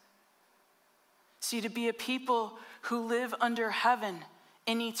deeds. See, to be a people who live under heaven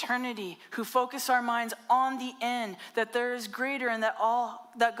in eternity, who focus our minds on the end, that there is greater and that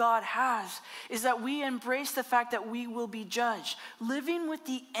all that God has, is that we embrace the fact that we will be judged. Living with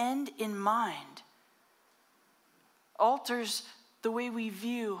the end in mind alters the way we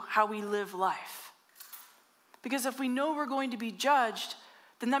view how we live life. Because if we know we're going to be judged,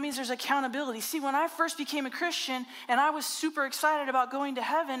 then that means there's accountability. See, when I first became a Christian and I was super excited about going to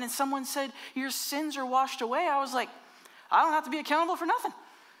heaven and someone said, your sins are washed away, I was like, I don't have to be accountable for nothing.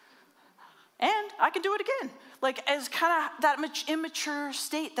 And I can do it again. Like, as kind of that much immature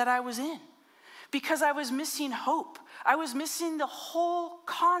state that I was in. Because I was missing hope. I was missing the whole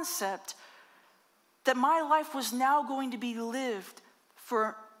concept that my life was now going to be lived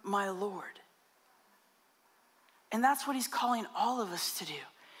for my Lord. And that's what he's calling all of us to do.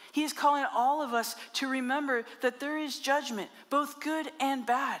 He is calling all of us to remember that there is judgment, both good and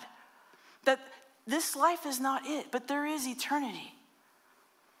bad. That this life is not it, but there is eternity.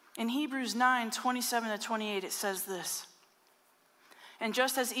 In Hebrews 9:27-28, it says this. And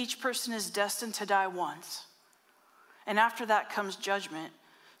just as each person is destined to die once, and after that comes judgment,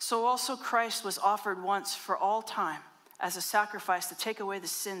 so also Christ was offered once for all time as a sacrifice to take away the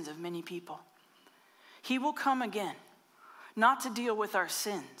sins of many people. He will come again, not to deal with our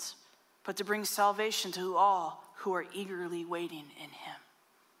sins, but to bring salvation to all who are eagerly waiting in him.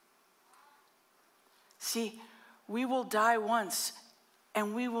 See, we will die once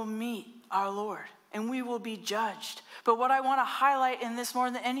and we will meet our Lord and we will be judged. But what I want to highlight in this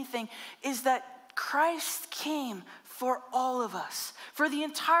more than anything is that Christ came for all of us, for the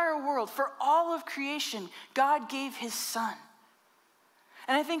entire world, for all of creation. God gave his Son.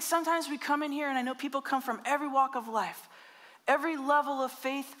 And I think sometimes we come in here, and I know people come from every walk of life, every level of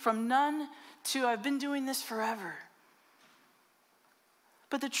faith, from none to I've been doing this forever.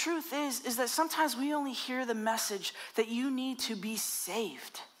 But the truth is that sometimes we only hear the message that you need to be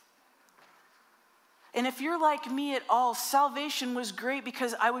saved. And if you're like me at all, salvation was great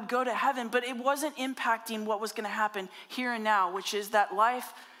because I would go to heaven, but it wasn't impacting what was going to happen here and now, which is that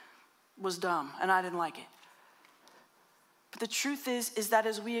life was dumb and I didn't like it. But the truth is that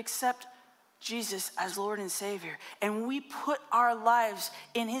as we accept Jesus as Lord and Savior, and we put our lives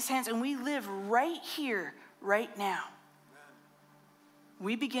in his hands, and we live right here, right now,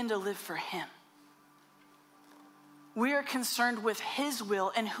 we begin to live for him. We are concerned with his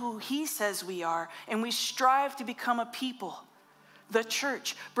will and who he says we are, and we strive to become a people, the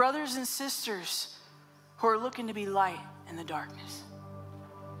church, brothers and sisters who are looking to be light in the darkness.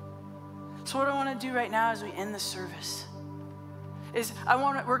 So what I want to do right now as we end the service is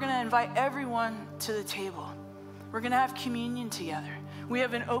we're going to invite everyone to the table. We're going to have communion together. We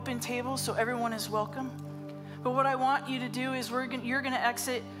have an open table, so everyone is welcome. But what I want you to do is you're going to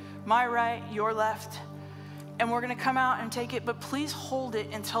exit my right, your left, and we're going to come out and take it, but please hold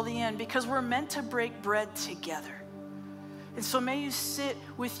it until the end because we're meant to break bread together. And so may you sit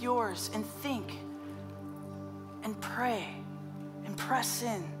with yours and think and pray and press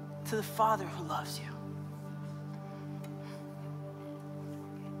in to the Father who loves you.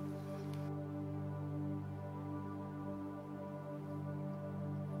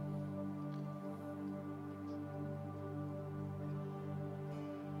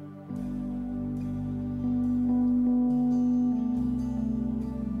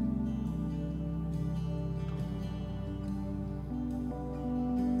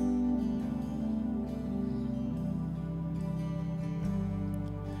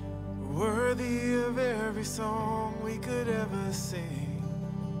 Worthy of every song we could ever sing,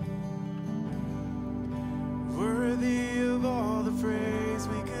 worthy of all the praise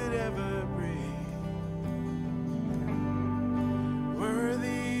we could ever bring,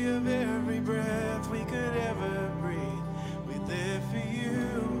 worthy of every breath we could ever breathe. We live for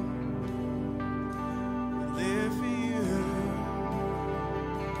you, we live for you.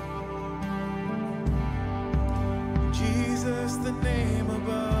 Jesus, the name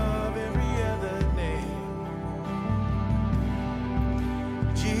above every other name.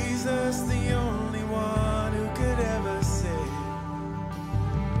 Jesus, the only one who could ever save.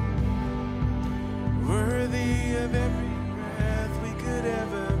 Worthy of every breath we could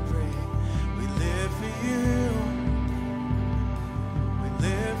ever breathe. We live for you. We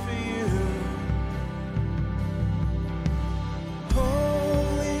live for you.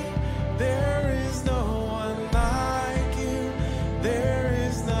 Holy, there is no one like you. There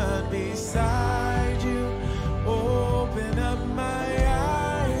is none beside you. Open up my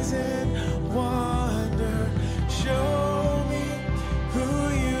eyes and wonder. Show me who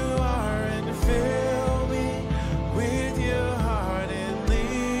you are and fill me with your heart and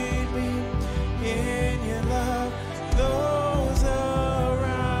lead me in your love. Those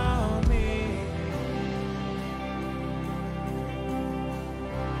around me.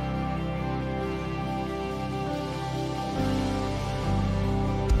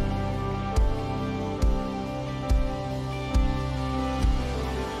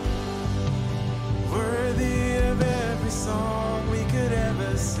 Worthy of every song we could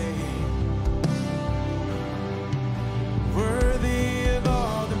ever sing, worthy of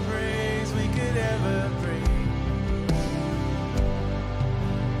all the praise we could ever bring,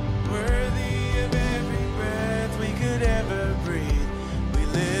 worthy of every breath we could ever breathe. We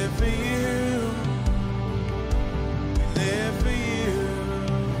live for you, we live for you.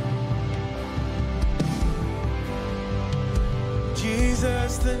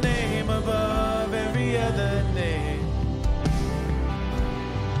 Jesus, the name above every other name.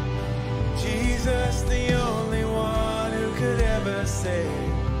 Jesus, the only one who could ever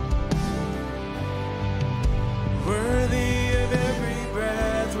save. Worthy of every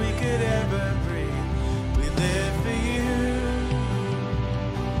breath we could ever breathe. We live for you.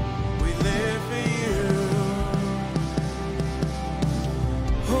 We live for you.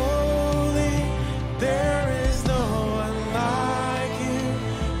 Holy, there is no one like you.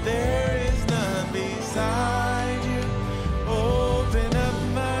 There is none beside you. Open up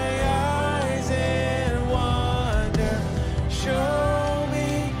my eyes and wonder. Show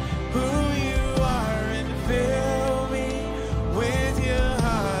me who you are and fill me with your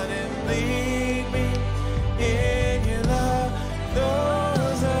heart and lead me in your love.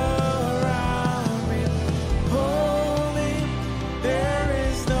 Those around me. Holy, there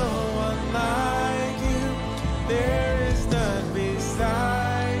is no one like you. There is none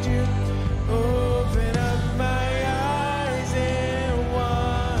beside you. Open up my eyes and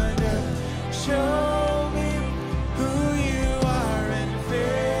wonder. Show me who you are and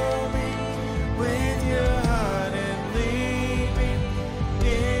fill me with your heart and lead me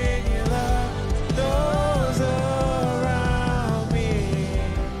in your love. Those around me.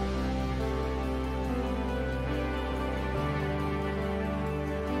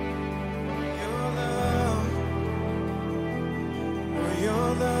 Your love, oh, your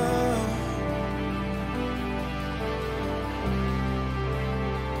love.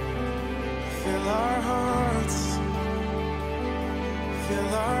 Fill our hearts,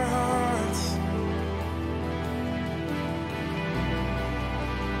 fill our hearts.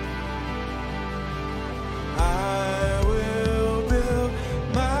 I will build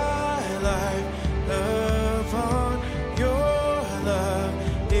my life upon your love.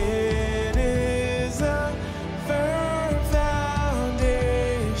 It is a firm foundation.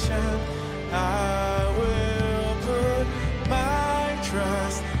 I will put my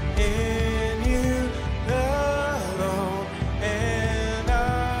trust in you.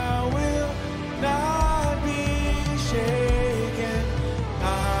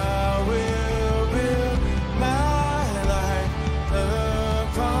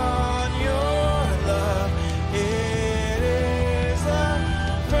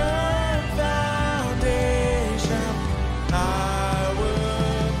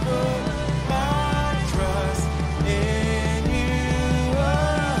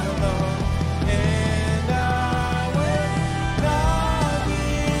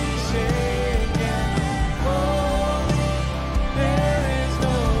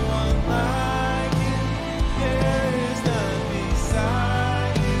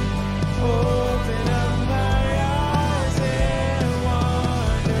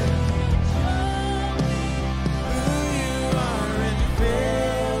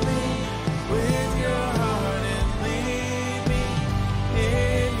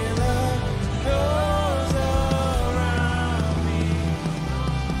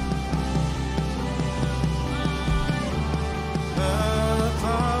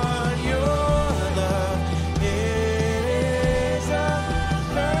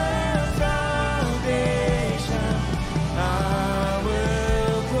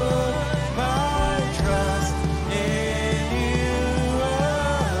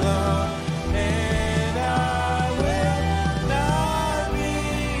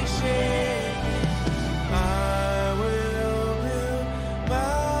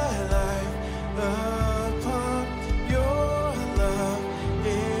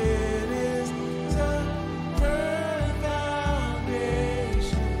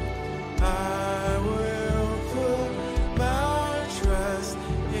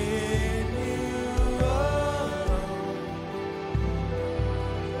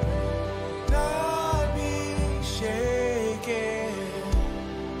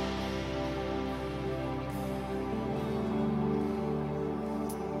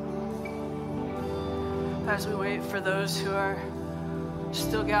 as we wait for those who are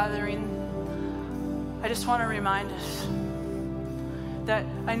still gathering, I just want to remind us that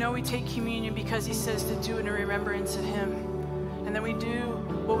I know we take communion because he says to do it in remembrance of him, and that we do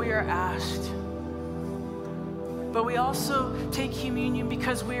what we are asked. But we also take communion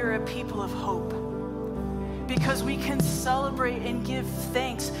because we are a people of hope, because we can celebrate and give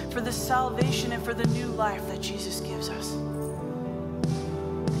thanks for the salvation and for the new life that Jesus gives us.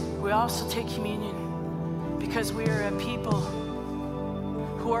 We also take communion because we are a people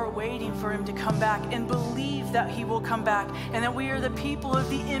who are waiting for him to come back and believe that he will come back, and that we are the people of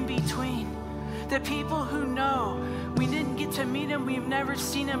the in-between, the people who know we didn't get to meet him, we've never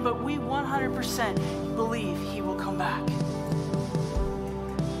seen him, but we 100% believe he will come back.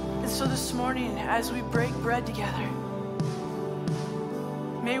 And so this morning, as we break bread together,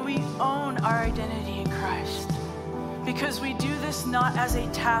 may we own our identity in Christ, because we do this not as a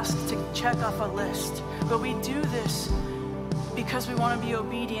task to check off a list, but we do this because we want to be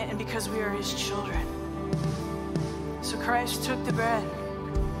obedient and because we are his children. So Christ took the bread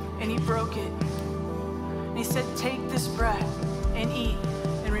and he broke it. And he said, take this bread and eat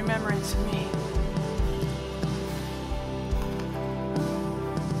in remembrance of me.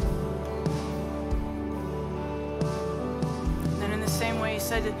 And then in the same way, he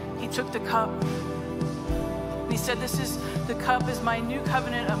said that he took the cup. And he said, the cup is my new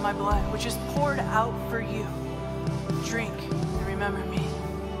covenant of my blood, which is poured out for you. Drink and remember me.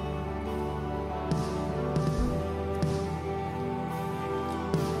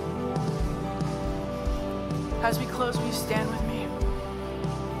 As we close, will you stand with me?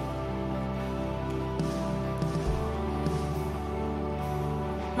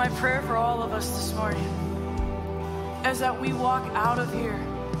 My prayer for all of us this morning is that we walk out of here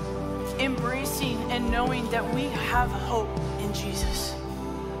embracing and knowing that we have hope in Jesus.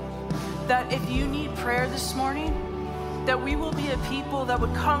 That if you need prayer this morning, that we will be a people that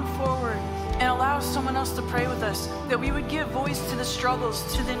would come forward and allow someone else to pray with us, that we would give voice to the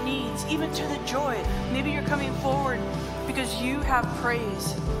struggles, to the needs, even to the joy. Maybe you're coming forward because you have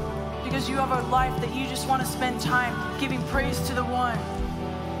praise, because you have a life that you just want to spend time giving praise to the one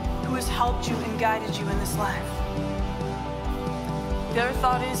who has helped you and guided you in this life. The other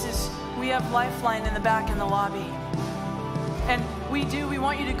thought is we have Lifeline in the back in the lobby. And we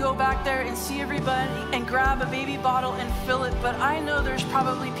want you to go back there and see everybody and grab a baby bottle and fill it. But I know there's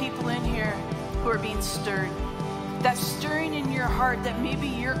probably people in here who are being stirred. That stirring in your heart that maybe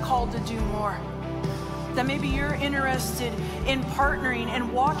you're called to do more. That maybe you're interested in partnering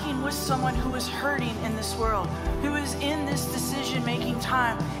and walking with someone who is hurting in this world, who is in this decision-making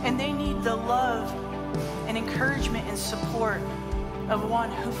time, and they need the love and encouragement and support of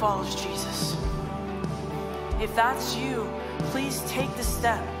one who follows Jesus. If that's you, please take the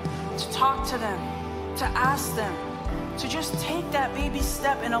step to talk to them, to ask them, to just take that baby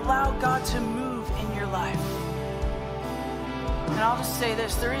step and allow God to move in your life. And I'll just say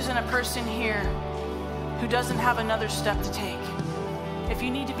this, there isn't a person here who doesn't have another step to take. If you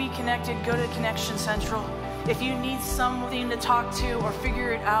need to be connected, go to Connection Central. If you need something to talk to or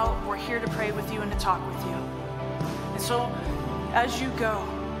figure it out, we're here to pray with you and to talk with you. And so as you go,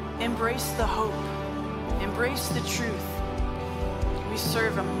 embrace the hope, embrace the truth. We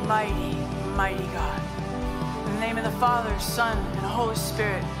serve a mighty, mighty God. In the name of the Father, Son, and Holy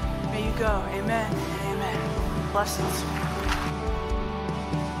Spirit, may you go. Amen and amen. Blessings.